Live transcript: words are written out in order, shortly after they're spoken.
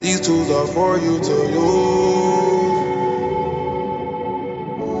These tools are for you to use.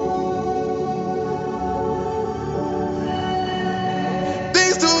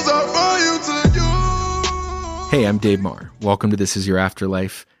 These tools are for you to use. Hey, I'm Dave Marr. Welcome to This Is Your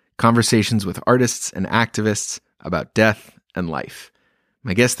Afterlife, conversations with artists and activists about death and life.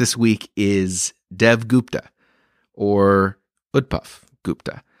 My guest this week is Dev Gupta, or Utpaf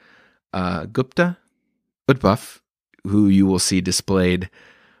Gupta. Utpaf, who you will see displayed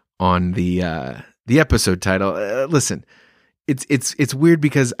on the episode title. Listen, it's weird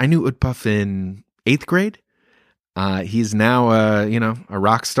because I knew Utpaf in 8th grade. He's now a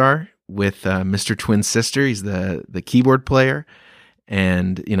rock star with Mr. Twin Sister. He's the keyboard player,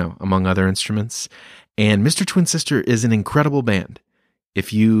 and among other instruments. And Mr. Twin Sister is an incredible band.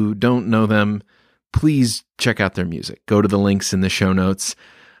 If you don't know them, please check out their music. Go to the links in the show notes.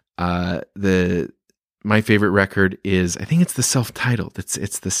 My favorite record is, I think it's the self-titled.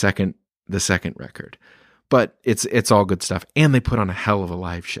 It's the second record, but it's all good stuff. And they put on a hell of a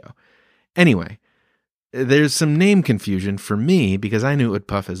live show. Anyway, there's some name confusion for me because I knew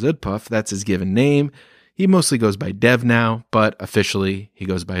Utpaf as Utpaf. That's his given name. He mostly goes by Dev now, but officially he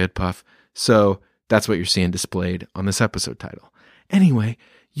goes by Utpaf. So that's what you're seeing displayed on this episode title. Anyway,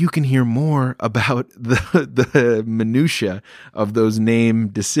 you can hear more about the minutia of those name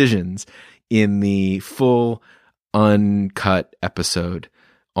decisions in the full uncut episode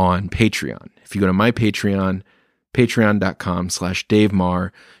on Patreon. If you go to my Patreon, patreon.com/Dave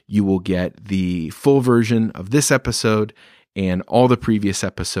Marr, you will get the full version of this episode and all the previous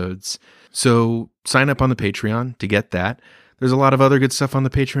episodes. So sign up on the Patreon to get that. There's a lot of other good stuff on the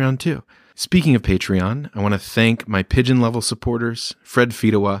Patreon too. Speaking of Patreon, I want to thank my Pigeon level supporters, Fred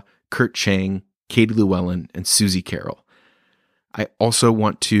Fidawa, Kurt Chang, Katie Llewellyn, and Susie Carroll. I also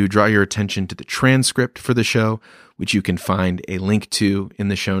want to draw your attention to the transcript for the show, which you can find a link to in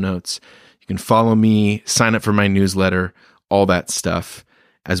the show notes. You can follow me, sign up for my newsletter, all that stuff,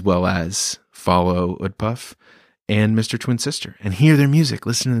 as well as follow Utpaf and Mr. Twin Sister and hear their music,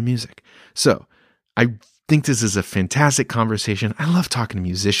 listen to the music. So I think this is a fantastic conversation. I love talking to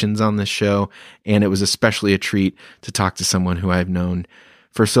musicians on this show, and it was especially a treat to talk to someone who I've known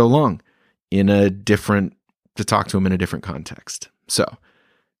for so long to talk to him in a different context. So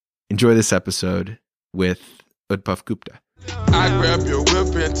enjoy this episode with Utpaf Gupta. I grab your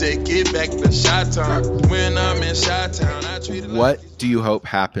whip and take it back to Chi-Town. When I'm in Chi-Town, I treat it like What do you hope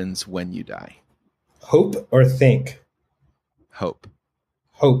happens when you die? Hope or think? Hope.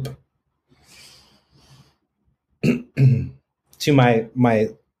 Hope. To my I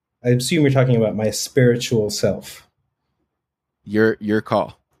assume you're talking about my spiritual self. Your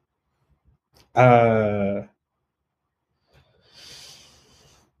call.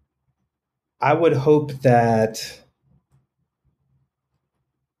 I would hope that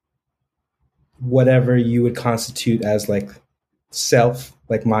whatever you would constitute as like self,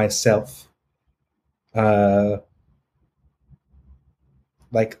 like myself, like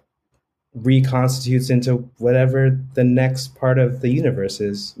reconstitutes into whatever the next part of the universe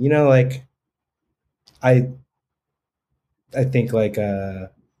is. Like I think like the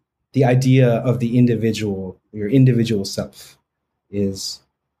idea of the individual, your individual self, is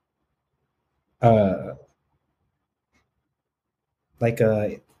like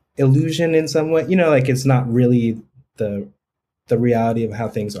a illusion in some way. Like it's not really the reality of how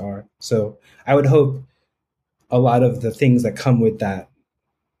things are. So I would hope a lot of the things that come with that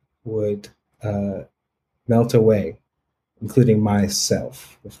would melt away, including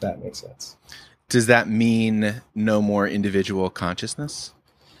myself, if that makes sense. Does that mean no more individual consciousness?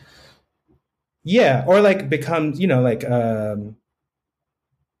 Yeah, or like become,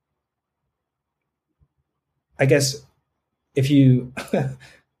 I guess if you,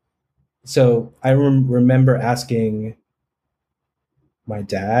 so I remember asking my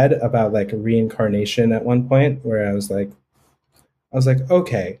dad about like reincarnation at one point where I was like,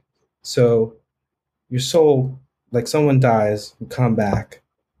 okay, so your soul, like someone dies, you come back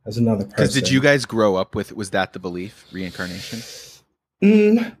as another person. Because did you guys grow up with, was that the belief, reincarnation?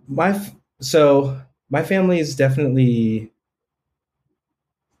 My family is definitely,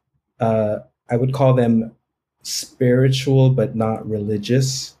 I would call them spiritual, but not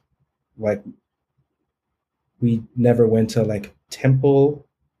religious. Like we never went to like temple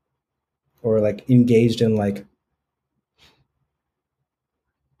or like engaged in like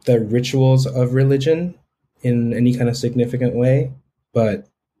the rituals of religion in any kind of significant way, but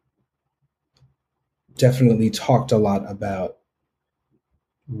definitely talked a lot about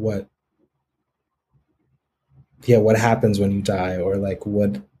what happens when you die, or like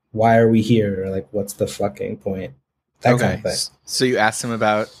why are we here, or like what's the fucking point. that kind of thing. So you asked him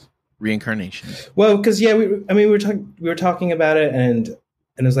about reincarnation. Well, because we were talking about it, and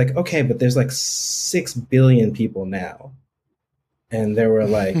it was like, okay, but there's like 6 billion people now, and there were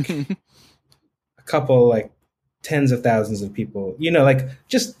like a couple, like tens of thousands of people, like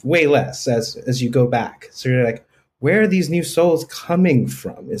just way less as you go back. So you're like, where are these new souls coming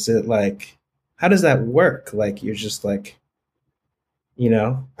from? Is it like, how does that work? Like, you're just like,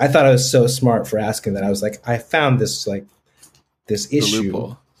 I thought I was so smart for asking that. I was like, I found this issue.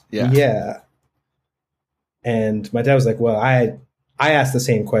 Loophole. Yeah. Yeah. And my dad was like, well, I asked the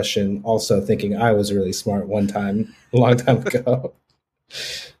same question also thinking I was really smart one time, a long time ago.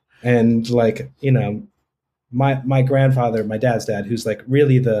 And like, my grandfather, my dad's dad, who's like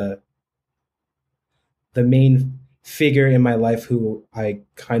really the main figure in my life who I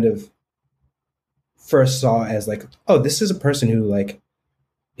kind of first saw as like, oh, this is a person who like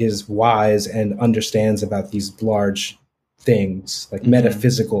is wise and understands about these large things, like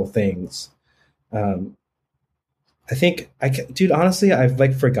metaphysical things. I think dude, honestly, I've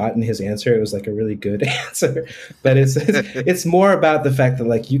like forgotten his answer. It was like a really good answer, but it's more about the fact that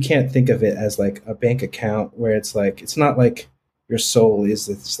like you can't think of it as like a bank account where it's like, it's not like your soul is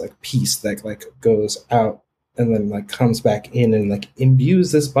this like piece that like goes out and then like comes back in and like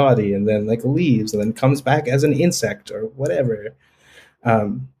imbues this body and then like leaves and then comes back as an insect or whatever.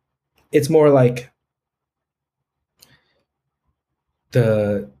 It's more like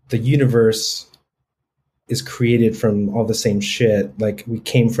the universe is created from all the same shit. Like we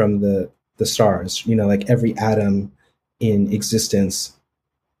came from the stars, like every atom in existence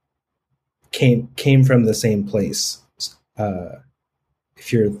came from the same place.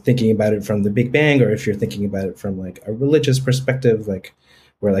 If you're thinking about it from the Big Bang, or if you're thinking about it from like a religious perspective, like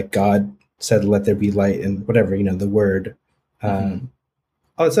where like God said, let there be light and whatever, the word, all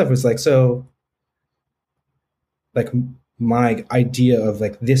that stuff was like, so like my idea of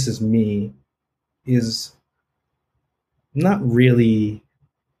like, this is me is not really,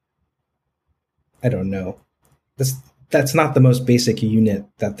 I don't know. That's not the most basic unit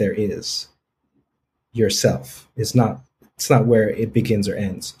that there is. Yourself is not, it's not where it begins or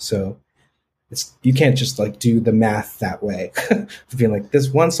ends. So you can't just like do the math that way. Being like, this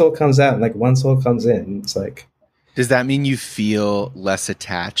one soul comes out and like one soul comes in. It's like, does that mean you feel less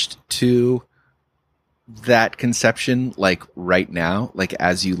attached to that conception, like right now, like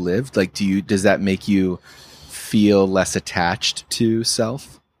as you lived? Like, does that make you feel less attached to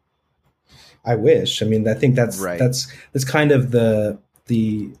self? I wish. I mean, I think that's right. That's kind of the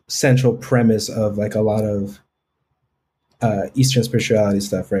central premise of like a lot of Eastern spirituality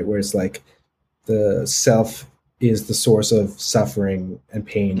stuff, right? Where it's like the self is the source of suffering and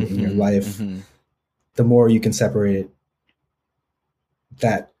pain in your life. The more you can separate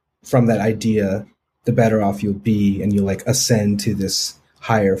that from that idea, the better off you'll be, and you'll like ascend to this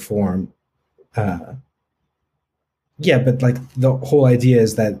higher form. Yeah, but like the whole idea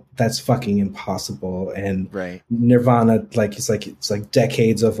is that that's fucking impossible, and right. Nirvana, like it's like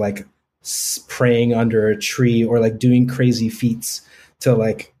decades of like praying under a tree or like doing crazy feats to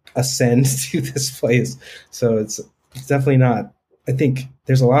like ascend to this place. So it's definitely not. I think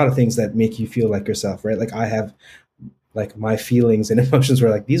there's a lot of things that make you feel like yourself, right? Like I have like my feelings and emotions were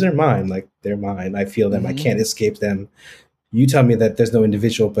like, these are mine, like they're mine. I feel them. I can't escape them. You tell me that there's no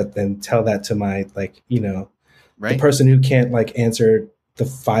individual, but then tell that to my like, right. The person who can't like answer the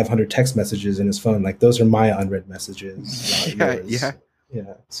 500 text messages in his phone, like those are my unread messages. Yeah.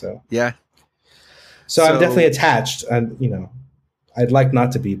 So yeah. So I'm definitely attached, and I'd like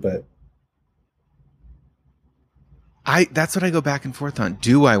not to be, but that's what I go back and forth on.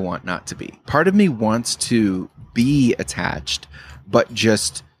 Do I want not to be? Part of me wants to be attached, but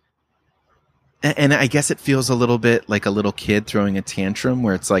just, and I guess it feels a little bit like a little kid throwing a tantrum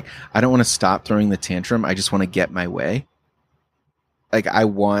where it's like, I don't want to stop throwing the tantrum. I just want to get my way. Like I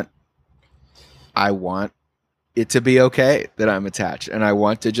want it to be okay that I'm attached, and I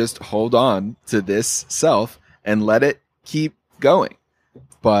want to just hold on to this self and let it keep going.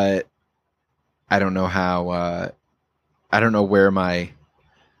 But I don't know how, I don't know where my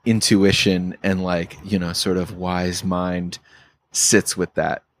intuition and like, sort of wise mind sits with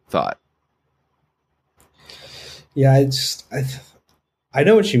that thought. Yeah, I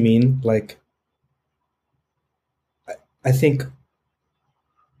know what you mean. Like, I think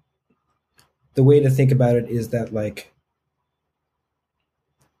the way to think about it is that like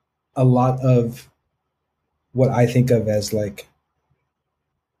a lot of what I think of as like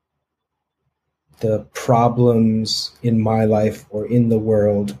the problems in my life or in the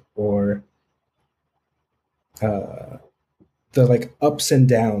world, or the like ups and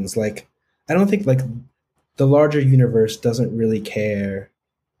downs, like I don't think like the larger universe doesn't really care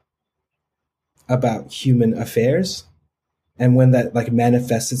about human affairs. And when that like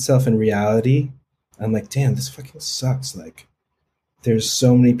manifests itself in reality, I'm like, damn, this fucking sucks. Like, there's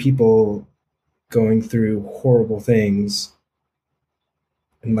so many people going through horrible things.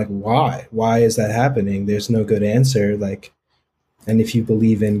 And like, why? Why is that happening? There's no good answer. Like, and if you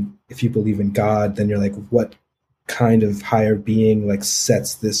believe in God, then you're like, what kind of higher being like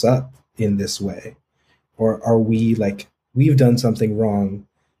sets this up in this way? Or are we like, we've done something wrong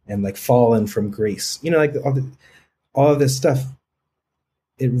and like fallen from grace? You know, like all of this stuff,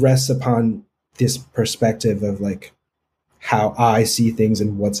 it rests upon this perspective of like how I see things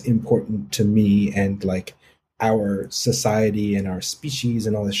and what's important to me and like our society and our species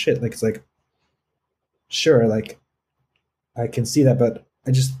and all this shit. Like, it's like, sure, like I can see that, but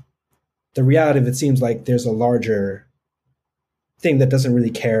the reality of it seems like there's a larger thing that doesn't really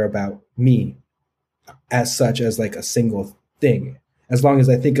care about me as such as like a single thing. As long as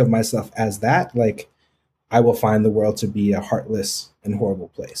I think of myself as that, like I will find the world to be a heartless and horrible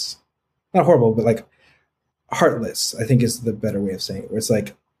place. Not horrible, but like heartless, I think is the better way of saying it. Where it's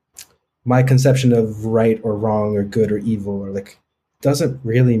like my conception of right or wrong or good or evil or like doesn't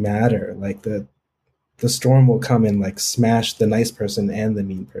really matter. Like the storm will come and like smash the nice person and the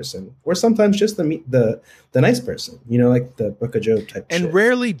mean person, or sometimes just the nice person. You know, like the Book of Job type. And shit.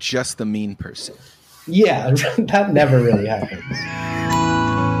 rarely just the mean person. Yeah, that never really happens.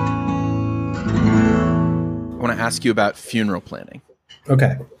 I want to ask you about funeral planning.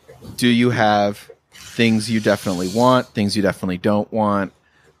 Okay. Do you have things you definitely want, things you definitely don't want,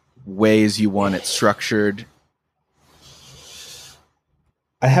 ways you want it structured?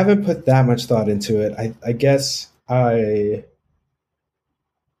 I haven't put that much thought into it. I guess I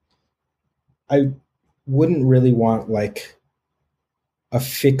wouldn't really want like a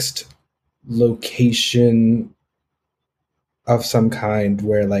fixed location of some kind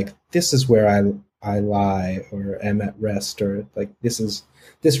where like this is where I lie or am at rest, or like this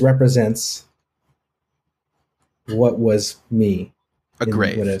represents what was me. A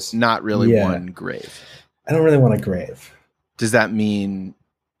grave, not really one grave. I don't really want a grave. Does that mean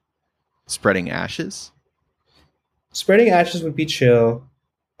spreading ashes? Spreading ashes would be chill.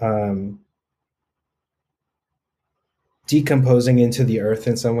 Decomposing into the earth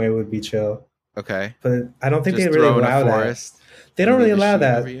in some way would be chill. Okay. But I don't think Just they really throw in allow a forest, that. They don't really allow machine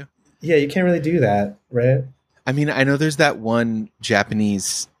that. over you? Yeah, you can't really do that, right? I mean, I know there's that one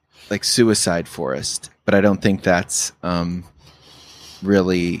Japanese like suicide forest, but I don't think that's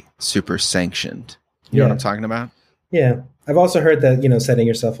really super sanctioned. You know what I'm talking about? Yeah. I've also heard that, you know, setting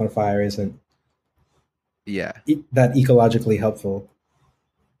yourself on fire isn't that ecologically helpful.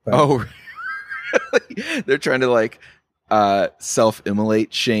 But Oh, really? They're trying to like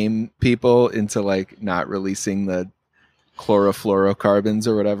self-immolate shame people into like not releasing the chlorofluorocarbons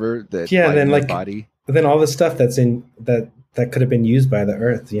or whatever that and then your like body. But then all the stuff that's in that could have been used by the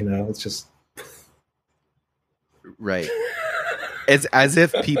earth, you know, it's just Right. It's as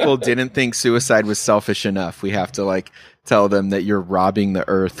if people didn't think suicide was selfish enough. We have to like tell them that you're robbing the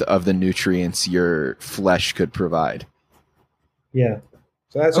earth of the nutrients your flesh could provide. Yeah.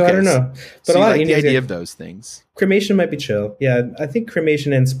 So that's I don't know. But So a lot like of the Indians idea of those things. cremation might be chill. Yeah, I think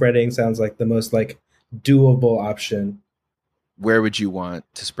cremation and spreading sounds like the most like doable option. Where would you want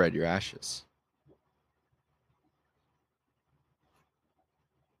to spread your ashes?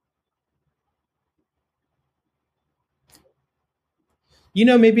 You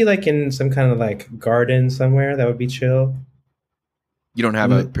know, maybe like in some kind of like garden somewhere, that would be chill. You don't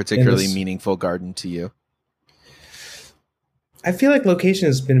have a particularly this- meaningful garden to you. I feel like location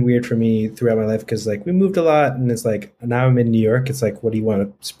has been weird for me throughout my life because like we moved a lot, and it's like now I'm in New York. It's like, what do you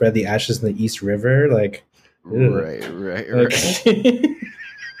want to spread the ashes in the East River? Like, ew. Right. Like,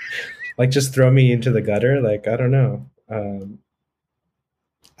 like just throw me into the gutter. Like, I don't know.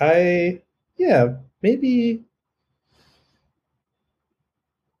 Maybe.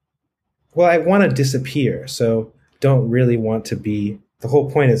 Well, I want to disappear, so don't really want to be. The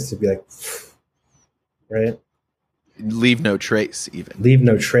whole point is to be like, right? Leave no trace, even. Leave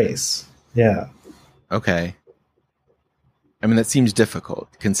no trace. Yeah. Okay. I mean, that seems difficult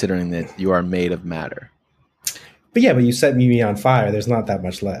considering that you are made of matter. But you set me on fire. There's not that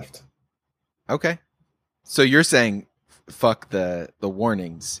much left. Okay. So you're saying, fuck the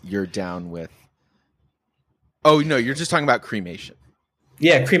warnings. You're down with. Oh no, you're just talking about cremation.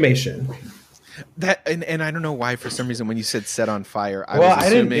 Yeah, cremation. That and I don't know why for some reason when you said set on fire, I was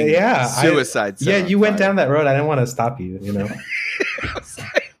assuming suicide. You went down that road. I didn't want to stop you. You know.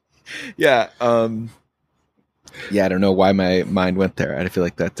 Yeah. I don't know why my mind went there. I feel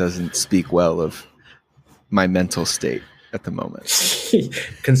like that doesn't speak well of my mental state at the moment.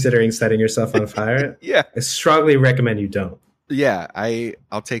 Considering setting yourself on fire? Yeah. I strongly recommend you don't. Yeah,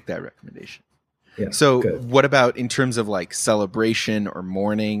 I'll take that recommendation. Yeah. So good. what about in terms of like celebration or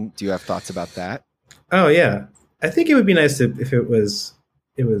mourning? Do you have thoughts about that? Oh yeah. I think it would be nice if it was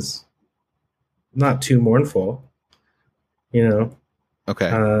not too mournful, you know. Okay.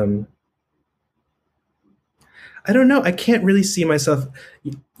 I don't know. I can't really see myself.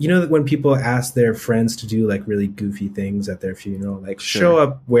 You know, when people ask their friends to do like really goofy things at their funeral, like show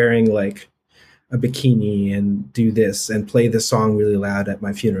up wearing like a bikini and do this and play this song really loud at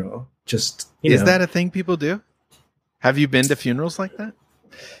my funeral. Just, you know. Is that a thing people do? Have you been to funerals like that?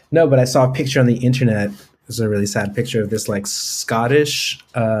 No, but I saw a picture on the internet. It was a really sad picture of this like Scottish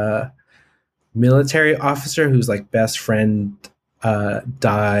military officer whose like best friend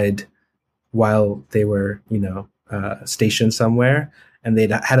died while they were, you know, stationed somewhere, and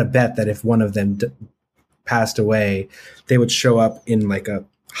they'd had a bet that if one of them passed away, they would show up in like a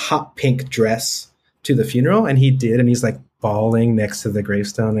hot pink dress to the funeral, and he did, and he's like bawling next to the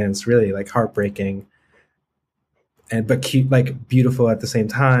gravestone, and it's really like heartbreaking, and but cute, like beautiful at the same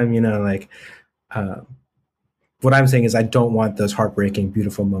time, you know, like. What I'm saying is I don't want those heartbreaking,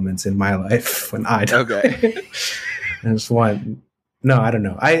 beautiful moments in my life when I die. Okay. I just want, no, I don't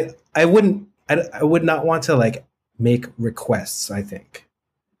know. I would not want to like make requests. I think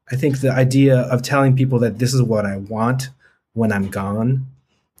the idea of telling people that this is what I want when I'm gone,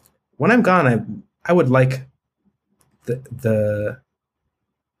 I would like the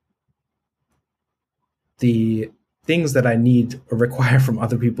things that I need or require from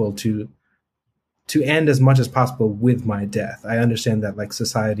other people to end as much as possible with my death. I understand that like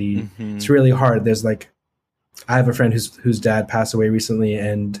society, it's really hard. There's like, I have a friend whose dad passed away recently,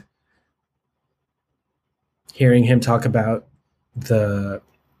 and hearing him talk about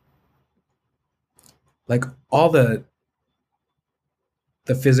all the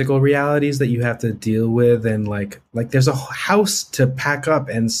physical realities that you have to deal with, and like there's a house to pack up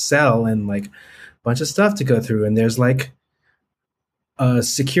and sell, and like a bunch of stuff to go through, and there's like a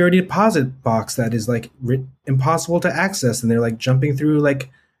security deposit box that is like impossible to access, and they're like jumping through, like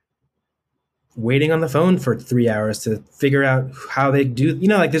waiting on the phone for 3 hours to figure out how they do, you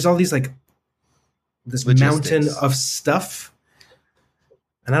know, like there's all these like this mountain of stuff,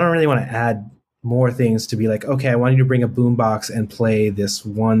 and I don't really want to add more things to be like, okay, I want you to bring a boombox and play this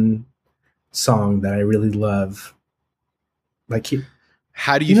one song that I really love. Like,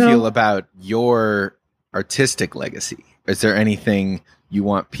 how do you feel about your artistic legacy? Is there anything you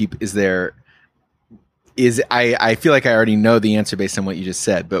want people? I feel like I already know the answer based on what you just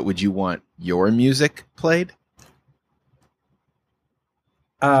said, but would you want your music played?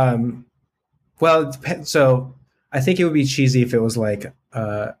 Well, it depends. So I think it would be cheesy if it was like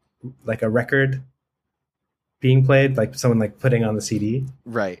a record being played, like someone like putting on the CD.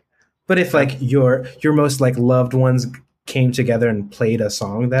 Right. But if like your most like loved ones came together and played a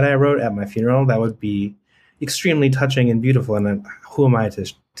song that I wrote at my funeral, that would be extremely touching and beautiful. And then who am I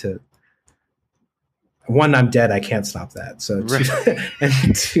to one, I'm dead, I can't stop that. So right.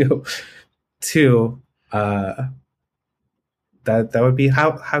 And two, that would be,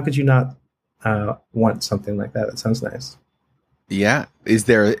 how could you not want something like that? That sounds nice. Yeah.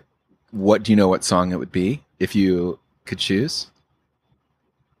 Do you know what song it would be if you could choose?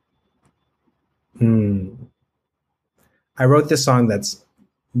 I wrote this song that's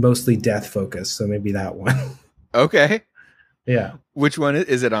mostly death focused, so maybe that one. Okay. Yeah. Which one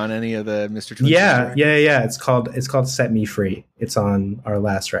is it on any of the Mr. Twin? Yeah. It's called Set Me Free. It's on our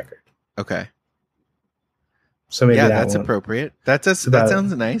last record. Okay. So maybe that's one. Appropriate. That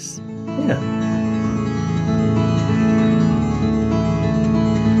sounds nice. Yeah.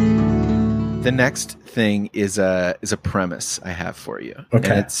 The next thing is a premise I have for you.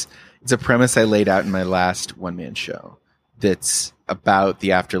 Okay. And it's a premise I laid out in my last one-man show that's about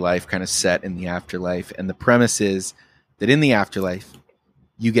the afterlife, kind of set in the afterlife. And the premise is that in the afterlife,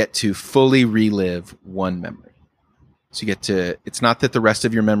 you get to fully relive one memory. So it's not that the rest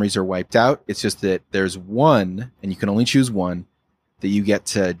of your memories are wiped out. It's just that there's one, and you can only choose one, that you get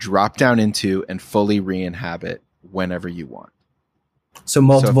to drop down into and fully re-inhabit whenever you want. So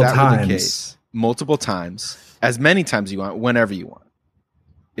multiple if that times. were the case, multiple times, as many times as you want, whenever you want.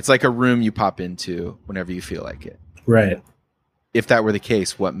 It's like a room you pop into whenever you feel like it. Right. If that were the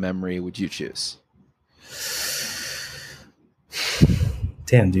case, what memory would you choose?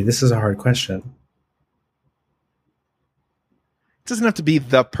 Damn, dude, this is a hard question. It doesn't have to be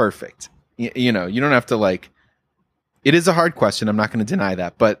the perfect. You know, you don't have to like... It is a hard question. I'm not going to deny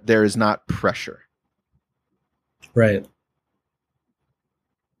that. But there is not pressure. Right.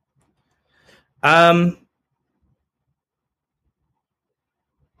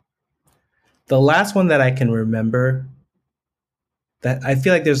 The last one that I can remember, that I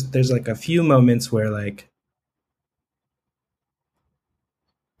feel like there's like a few moments where like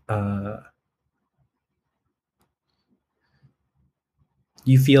uh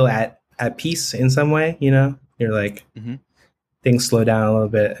you feel at peace in some way, you know? You're like Mm-hmm. things slow down a little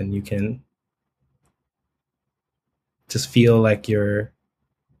bit and you can just feel like you're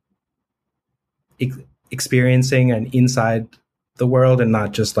experiencing and inside the world and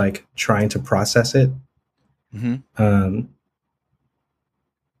not just like trying to process it. Mm-hmm.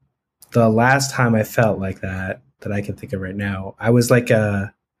 The last time I felt like that I can think of right now, I was like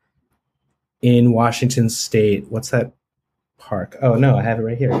in Washington State. What's that park? Oh no, I have it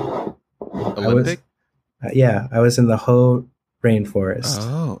right here. Olympic? I was in the Hoh rainforest.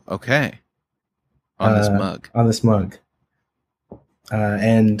 Oh, okay. On this mug. On this mug.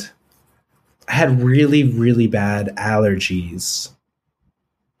 And I had really, really bad allergies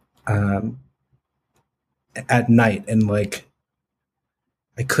at night. And like,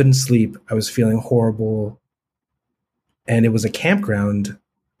 I couldn't sleep. I was feeling horrible. And it was a campground.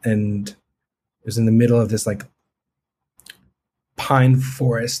 And it was in the middle of this like pine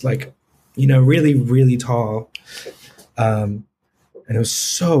forest, like, you know, really, really tall. And it was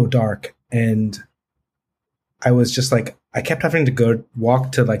so dark. And I was just like, I kept having to go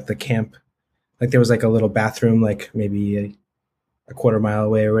walk to like the camp. Like there was like a little bathroom, like maybe a quarter mile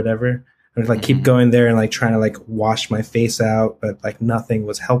away or whatever. I would like keep going there and like trying to like wash my face out, but like nothing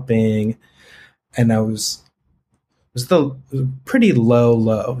was helping. And it was pretty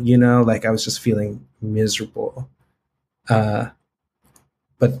low, you know, like I was just feeling miserable. But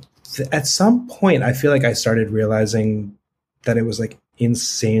at some point I feel like I started realizing that it was like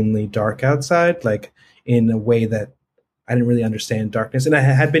insanely dark outside, like in a way that I didn't really understand darkness. And I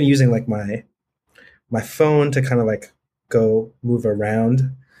had been using like my phone to kind of like go move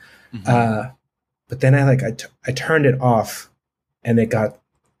around. But then I turned it off and it got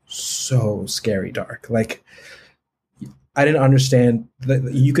so scary dark. Like I didn't understand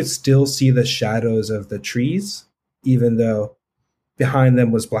that you could still see the shadows of the trees, even though behind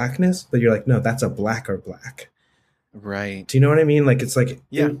them was blackness, but you're like, no, that's a blacker black. Right. Do you know what I mean? Like, it's like,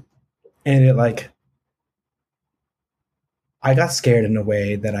 yeah. And it like, I got scared in a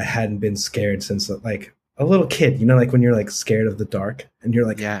way that I hadn't been scared since like a little kid, you know, like when you're like scared of the dark and you're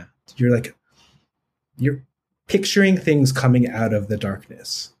like, you're picturing things coming out of the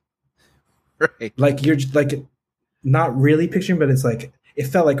darkness. Right. Like you're like not really picturing, but it's like, it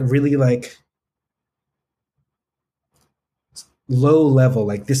felt like really like low level.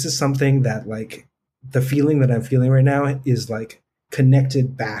 Like this is something that like the feeling that I'm feeling right now is like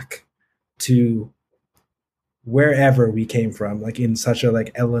connected back to wherever we came from, like in such a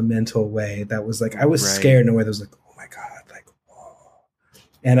like elemental way that was like I was scared in a way that was like, oh my god, like whoa.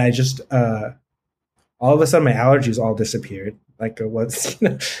 And I just all of a sudden my allergies all disappeared. Like it was, you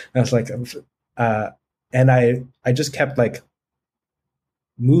know, I was like and I just kept like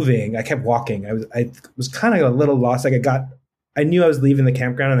moving. I kept walking. I was kind of a little lost. Like I knew I was leaving the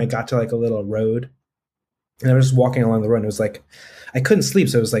campground and I got to like a little road and I was just walking along the road and it was like I couldn't sleep,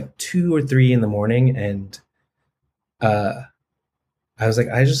 so it was like 2 or 3 in the morning and I was like,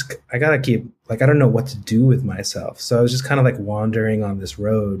 I gotta keep, like, I don't know what to do with myself. So I was just kind of like wandering on this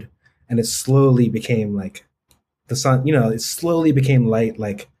road and it slowly became like the sun, you know, it slowly became light.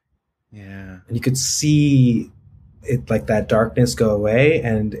 Like, yeah. And you could see it like that darkness go away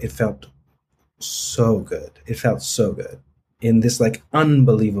and it felt so good. It felt so good in this like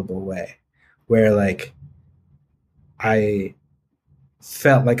unbelievable way where like I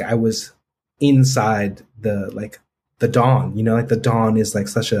felt like I was inside the dawn, you know, like the dawn is like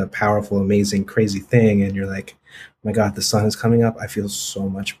such a powerful, amazing, crazy thing. And you're like, oh my God, the sun is coming up. I feel so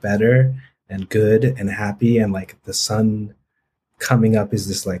much better and good and happy. And like the sun coming up is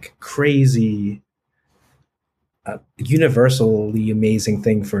this like crazy, universally amazing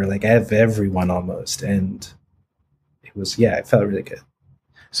thing for like everyone almost. And it was, yeah, it felt really good.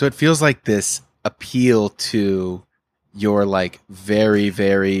 So it feels like this appeal to your like very,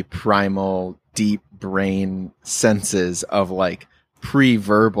 very primal, deep brain senses of like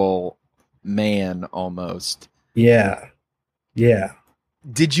pre-verbal man almost. Yeah. Yeah.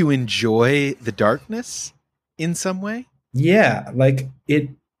 Did you enjoy the darkness in some way? Yeah. Like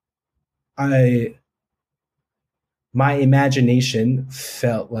my imagination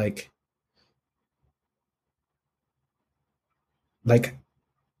felt like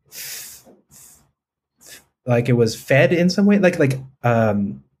it was fed in some way.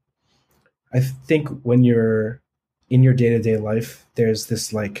 I think when you're in your day-to-day life, there's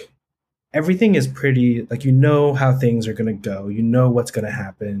this like everything is pretty like you know how things are going to go, you know what's going to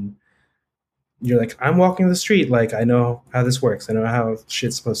happen, you're like, I'm walking the street, like I know how this works, I know how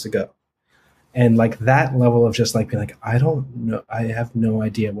shit's supposed to go. And like that level of just like being like, I don't know, I have no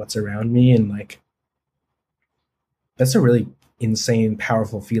idea what's around me, and like that's a really insane,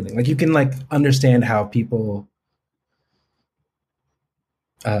 powerful feeling. Like you can like understand how people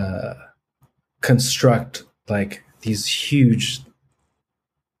construct like these huge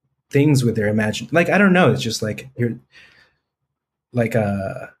things with their imagine. Like I don't know, it's just like you're like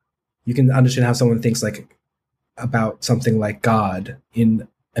you can understand how someone thinks like about something like God in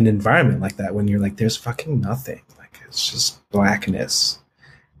an environment like that when you're like, there's fucking nothing. Like it's just blackness.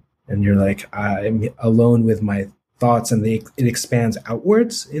 And you're like, I'm alone with my thoughts, and it expands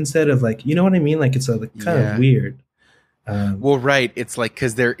outwards instead of like, you know what I mean? Like it's a like, kind of weird. Well, right. It's like,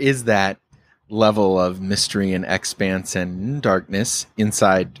 because there is that level of mystery and expanse and darkness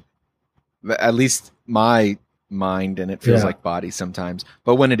inside at least my mind, and it feels like body sometimes.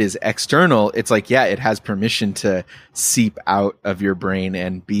 But when it is external, it's like, yeah, it has permission to seep out of your brain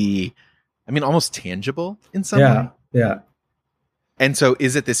and be, I mean, almost tangible in some way. Yeah. And so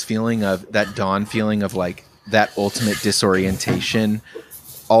is it this feeling of that dawn feeling of like that ultimate disorientation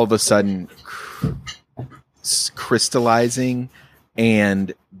all of a sudden crystallizing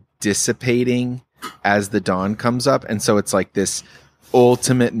and dissipating as the dawn comes up? And so it's like this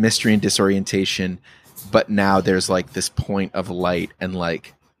ultimate mystery and disorientation, but now there's like this point of light, and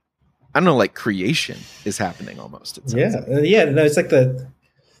like, I don't know, like creation is happening almost. It sounds like. No, it's like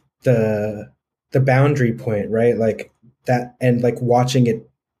the boundary point, right? Like that, and like watching it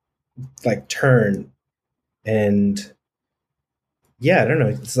like turn, and I don't know,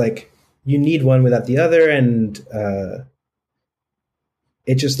 it's like you need one without the other, and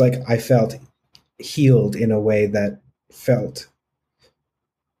it just like I felt healed in a way that felt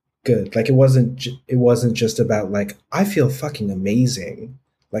good. Like it wasn't just about like, I feel fucking amazing,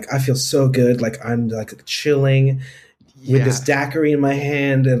 like I feel so good, like I'm like chilling with this daiquiri in my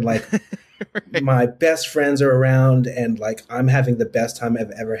hand, and like right. My best friends are around, and like I'm having the best time I've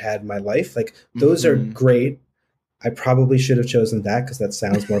ever had in my life. Like those are great. I probably should have chosen that because that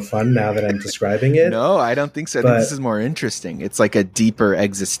sounds more fun now that I'm describing it. No, I don't think so. I think this is more interesting. It's like a deeper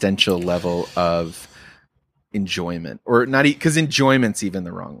existential level of enjoyment, or not, because enjoyment's even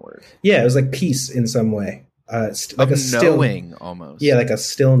the wrong word. Yeah, it was like peace in some way. Like a knowing almost. Yeah, like a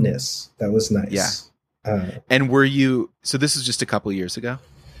stillness that was nice. Yeah. And were you, so this is just a couple of years ago?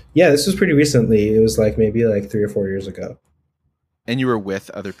 Yeah, this was pretty recently. It was like maybe like 3 or 4 years ago. And you were with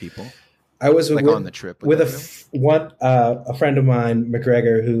other people? I was like on the trip with a friend of mine,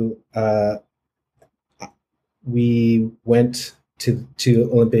 McGregor, who we went to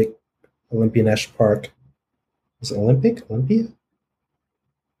Olympia National Park. Is it Olympia?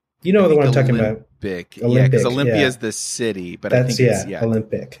 You know the one I'm talking about. Olympic. Yeah, because Olympia is the city, but I think it's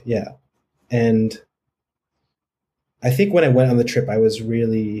Olympic. Yeah. And I think when I went on the trip, I was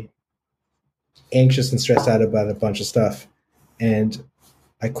really anxious and stressed out about a bunch of stuff. And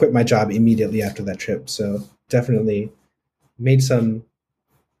I quit my job immediately after that trip. So definitely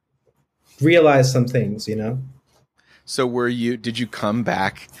realized some things, you know? So did you come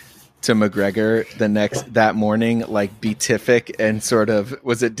back to McGregor that morning, like beatific, and sort of,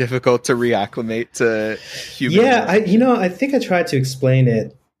 was it difficult to reacclimate to human? Yeah, I think I tried to explain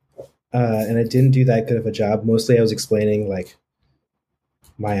it, and I didn't do that good of a job. Mostly I was explaining like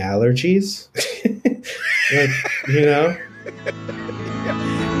my allergies, like, you know?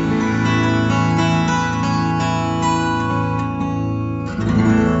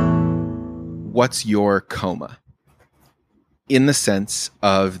 What's your coma? In the sense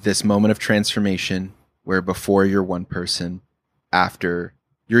of this moment of transformation where before you're one person, after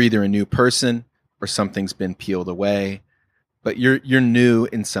you're either a new person or something's been peeled away, but you're new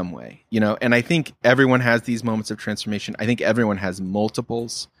in some way, you know? And I think everyone has these moments of transformation. I think everyone has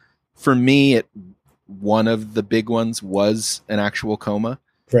multiples. For me, one of the big ones was an actual coma.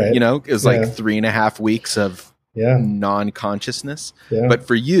 Right. You know, it was like 3.5 weeks of non-consciousness. Yeah. But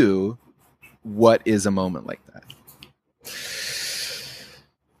for you, what is a moment like that?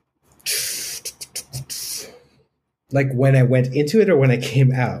 Like when I went into it or when I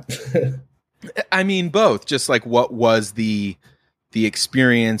came out? I mean, both. Just like, what was the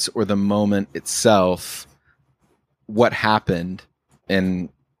experience or the moment itself? What happened, and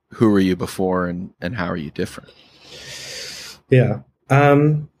who were you before, and how are you different? Yeah.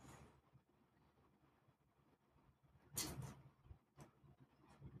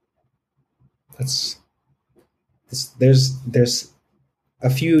 There's a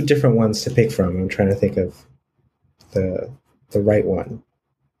few different ones to pick from. I'm trying to think of the right one.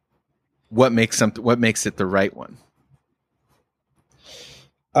 What makes it the right one?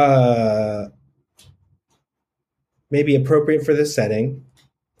 maybe appropriate for this setting,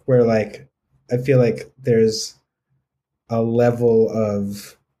 where like I feel like there's a level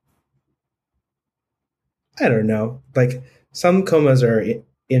of, I don't know, like some comas are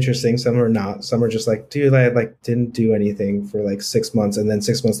interesting, some are not. Some are just like, dude, I like didn't do anything for like 6 months, and then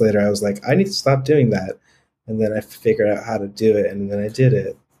 6 months later, I was like, I need to stop doing that, and then I figured out how to do it, and then I did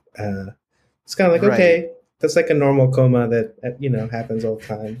it. It's kind of like, Right. okay, that's like a normal coma that happens all the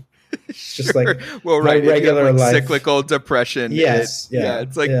time. It's just like well, my right. If you have, regular like, life. cyclical depression. Yes,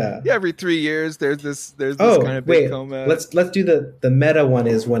 It's like every 3 years there's this Oh, kind of big wait, coma. let's do the meta one.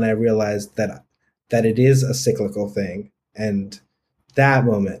 Is when I realized that it is a cyclical thing, and that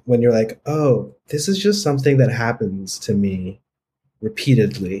moment when you're like, oh, this is just something that happens to me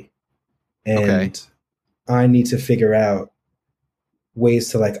repeatedly, and I need to figure out ways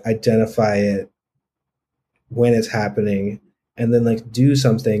to like identify it when it's happening, and then like do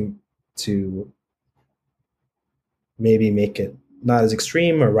something to maybe make it not as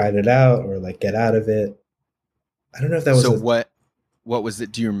extreme, or ride it out, or like get out of it. I don't know if that was so. What was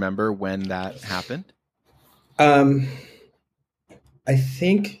it? Do you remember when that happened? I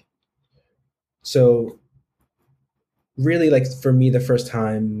think so. Really, like for me, the first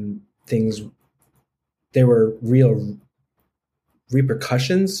time there were real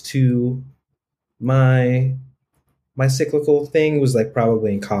repercussions to my cyclical thing was like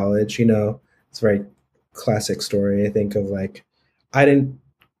probably in college. It's a very classic story, I think, of like I didn't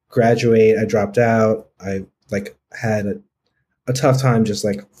graduate, I dropped out, I like had a tough time just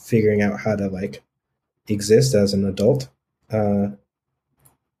like figuring out how to like exist as an adult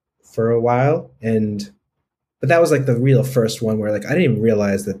for a while, but that was like the real first one where like I didn't even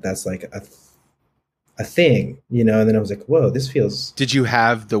realize that that's like a thing, and then I was like, whoa, this feels. Did you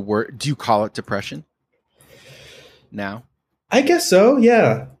have the word? Do you call it depression now? I guess so.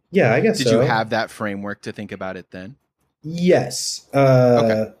 Yeah, I guess so. Did you have that framework to think about it then? Yes.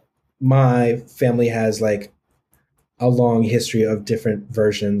 Okay. My family has like a long history of different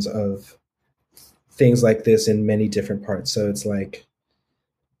versions of things like this in many different parts. So it's like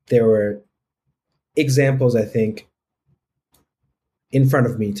there were examples, I think, in front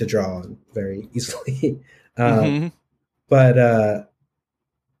of me to draw on very easily. But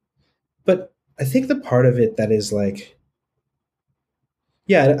I think the part of it that is like,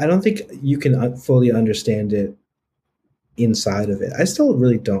 yeah, I don't think you can fully understand it inside of it. I still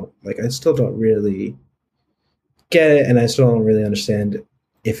really don't. Like, I still don't really get it, and I still don't really understand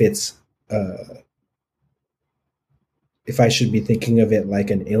if it's if I should be thinking of it like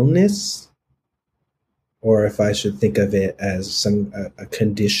an illness, or if I should think of it as a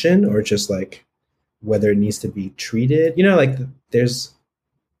condition, or just like whether it needs to be treated. Like there's,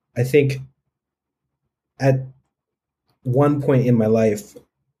 I think at one point in my life,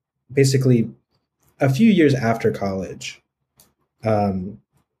 basically a few years after college,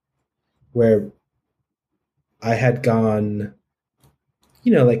 where I had gone,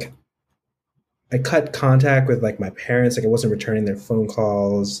 like I cut contact with like my parents, like I wasn't returning their phone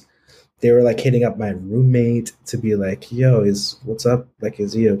calls. They were like hitting up my roommate to be like, yo, what's up? Like,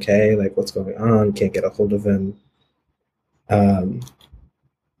 is he okay? Like, what's going on? Can't get a hold of him. And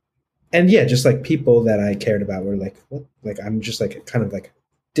yeah, just like people that I cared about were like, what? Like, I'm just like kind of like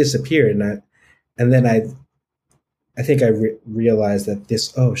disappeared. And then I think I realized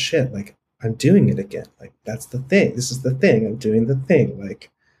that oh shit, like I'm doing it again. Like, that's the thing. This is the thing. I'm doing the thing.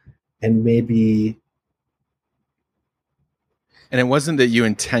 Like, and maybe. And it wasn't that you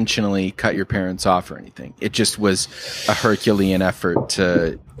intentionally cut your parents off or anything. It just was a Herculean effort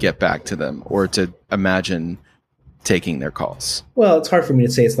to get back to them, or to imagine taking their calls. Well, it's hard for me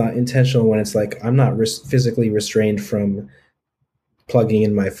to say it's not intentional when it's like I'm not physically restrained from plugging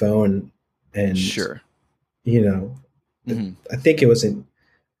in my phone. And sure, I think it wasn't.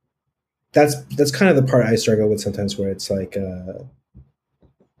 That's kind of the part I struggle with sometimes, where it's like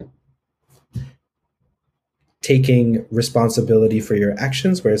taking responsibility for your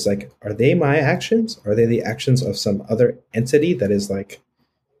actions, where it's like, are they my actions? Are they the actions of some other entity that is like,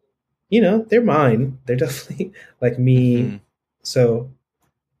 they're mine. They're definitely like me. Mm-hmm. So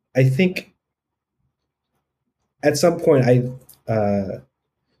I think at some point I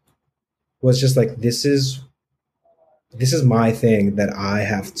was just like, this is my thing that I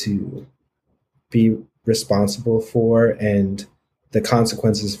have to be responsible for, and the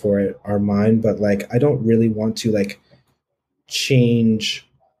consequences for it are mine. But like, I don't really want to like change.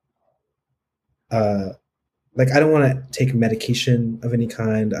 Like, I don't want to take medication of any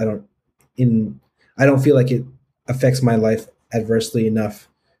kind. I don't feel like it affects my life adversely enough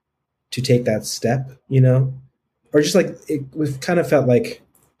to take that step, or just like we've kind of felt like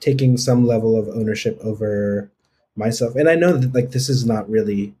taking some level of ownership over myself. And I know that like this is not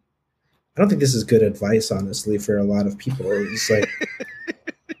really, I don't think this is good advice, honestly, for a lot of people. It's like,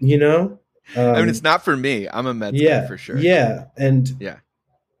 you know, I mean, it's not for me. I'm a med yeah, guy for sure. Yeah, and yeah,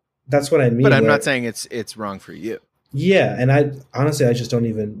 that's what I mean. But I'm not saying it's wrong for you. Yeah, and I honestly I just don't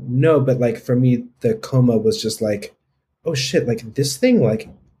even know. But like for me, the coma was just like, oh shit, like this thing like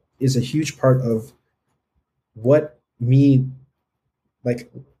is a huge part of what me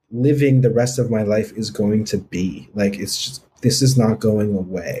like living the rest of my life is going to be. Like it's just, this is not going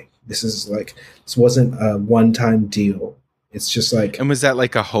away. This is like, this wasn't a one-time deal. It's just like. And was that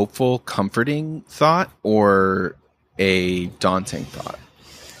like a hopeful, comforting thought or a daunting thought?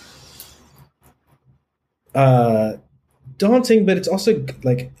 Daunting, but it's also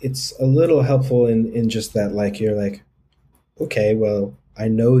like, it's a little helpful in just that, like, you're like, okay, well, I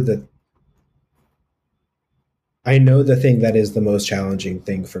know the thing that is the most challenging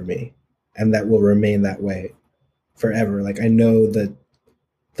thing for me, and that will remain that way forever. Like I know that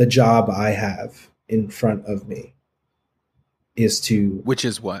the job I have in front of me is to, which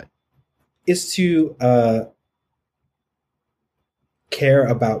is what? Is to care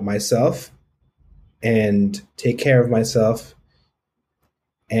about myself and take care of myself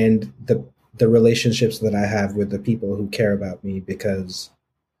and the relationships that I have with the people who care about me, because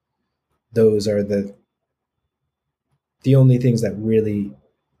those are the only things that really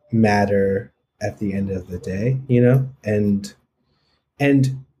matter at the end of the day, you know? And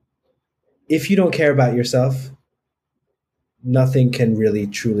if you don't care about yourself, nothing can really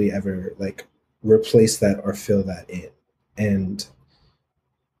truly ever like replace that or fill that in. And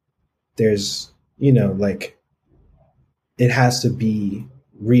there's, you know, like it has to be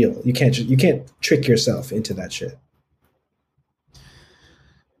real. You can't trick yourself into that shit.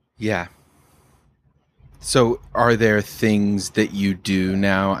 Yeah. So are there things that you do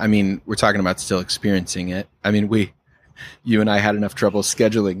now? I mean, we're talking about still experiencing it. I mean, you and I had enough trouble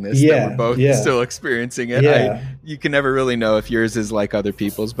scheduling this that we're both still experiencing it. Yeah. You can never really know if yours is like other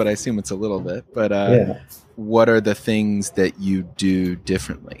people's, but I assume it's a little bit. But what are the things that you do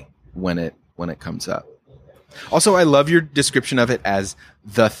differently when it comes up? Also, I love your description of it as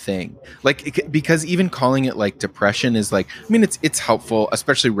the thing, like, because even calling it like depression is like, I mean, it's helpful,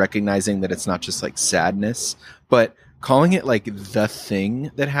 especially recognizing that it's not just like sadness, but calling it like the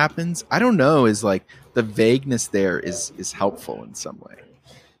thing that happens, I don't know, is like the vagueness there is helpful in some way.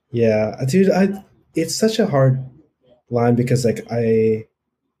 Yeah, dude, it's such a hard line because like I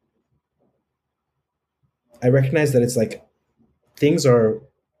recognize that it's like things are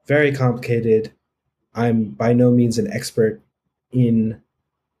very complicated. I'm by no means an expert in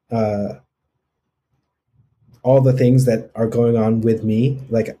all the things that are going on with me.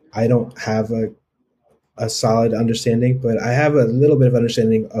 Like I don't have a solid understanding, but I have a little bit of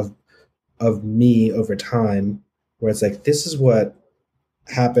understanding of me over time, where it's like, this is what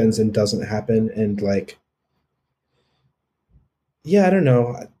happens and doesn't happen. And like, yeah, I don't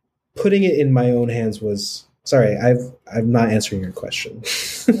know. Putting it in my own hands was, sorry, I'm not answering your question.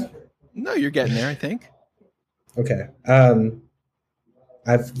 No, you're getting there, I think. Okay. I'm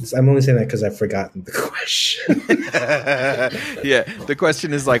only saying that because I've forgotten the question. Yeah, the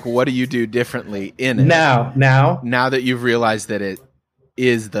question is like, what do you do differently in it now that you've realized that it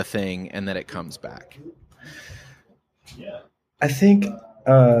is the thing and that it comes back? I think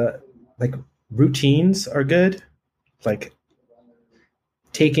like routines are good, like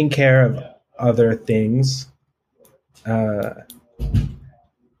taking care of other things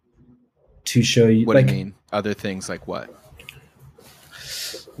to show you. What do you mean? Other things like what?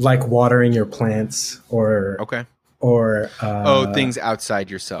 Like watering your plants or things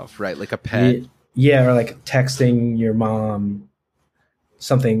outside yourself, right? Like a pet. Yeah, or like texting your mom,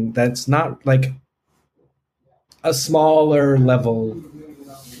 something that's not like a smaller level,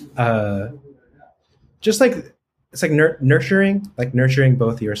 just like it's like nurturing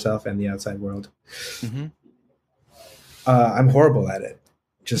both yourself and the outside world. Mm-hmm. I'm horrible at it,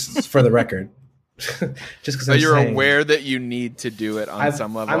 just for the record. Just because you're aware that you need to do it on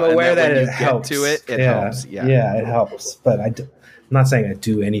some level. I'm aware that when it helps. Get to it, it helps. Yeah, it helps. But I'm not saying I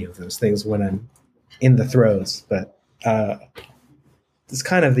do any of those things when I'm in the throes. But it's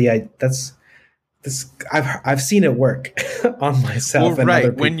kind of I've seen it work on myself. Well, and right.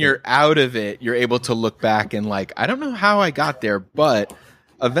 Other people. When you're out of it, you're able to look back and like, I don't know how I got there, but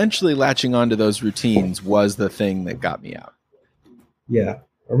eventually latching onto those routines was the thing that got me out. Yeah.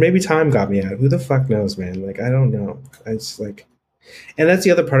 Or maybe time got me out. Who the fuck knows, man? Like, I don't know. It's like, and that's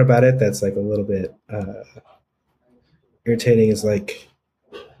the other part about it that's like a little bit irritating, is like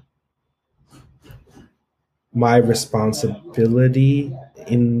my responsibility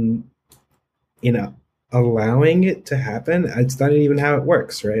in allowing it to happen. It's not even how it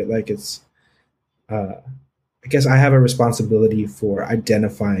works, right? Like it's, I guess I have a responsibility for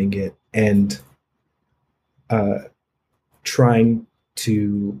identifying it and trying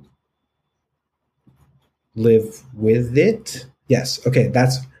to live with it. Yes. Okay.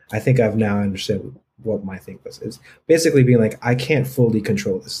 I think I've now understood what my thing was. Is basically being like, I can't fully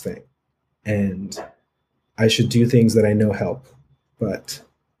control this thing, and I should do things that I know help, but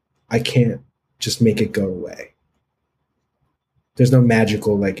I can't just make it go away. There's no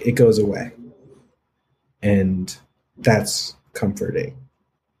magical, like, it goes away. And that's comforting.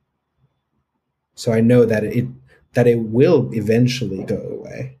 So I know that it will eventually go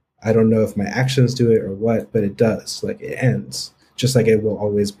away. I don't know if my actions do it or what, but it does. Like, it ends, just like it will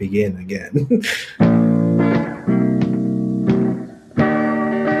always begin again.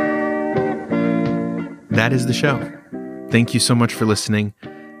 That is the show. Thank you so much for listening.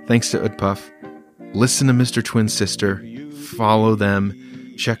 Thanks to Utpuff. Listen to Mr. Twin Sister. Follow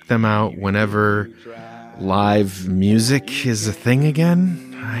them. Check them out whenever live music is a thing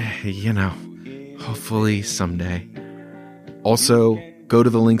again. Hopefully someday. Also, go to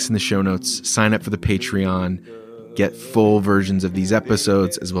the links in the show notes. Sign up for the Patreon. Get full versions of these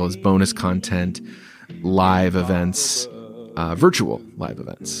episodes, as well as bonus content, live events, virtual live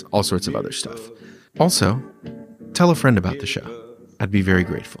events, all sorts of other stuff. Also, tell a friend about the show. I'd be very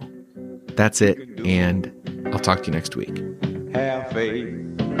grateful. That's it, and I'll talk to you next week. Have faith.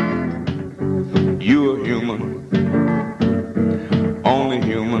 You're human.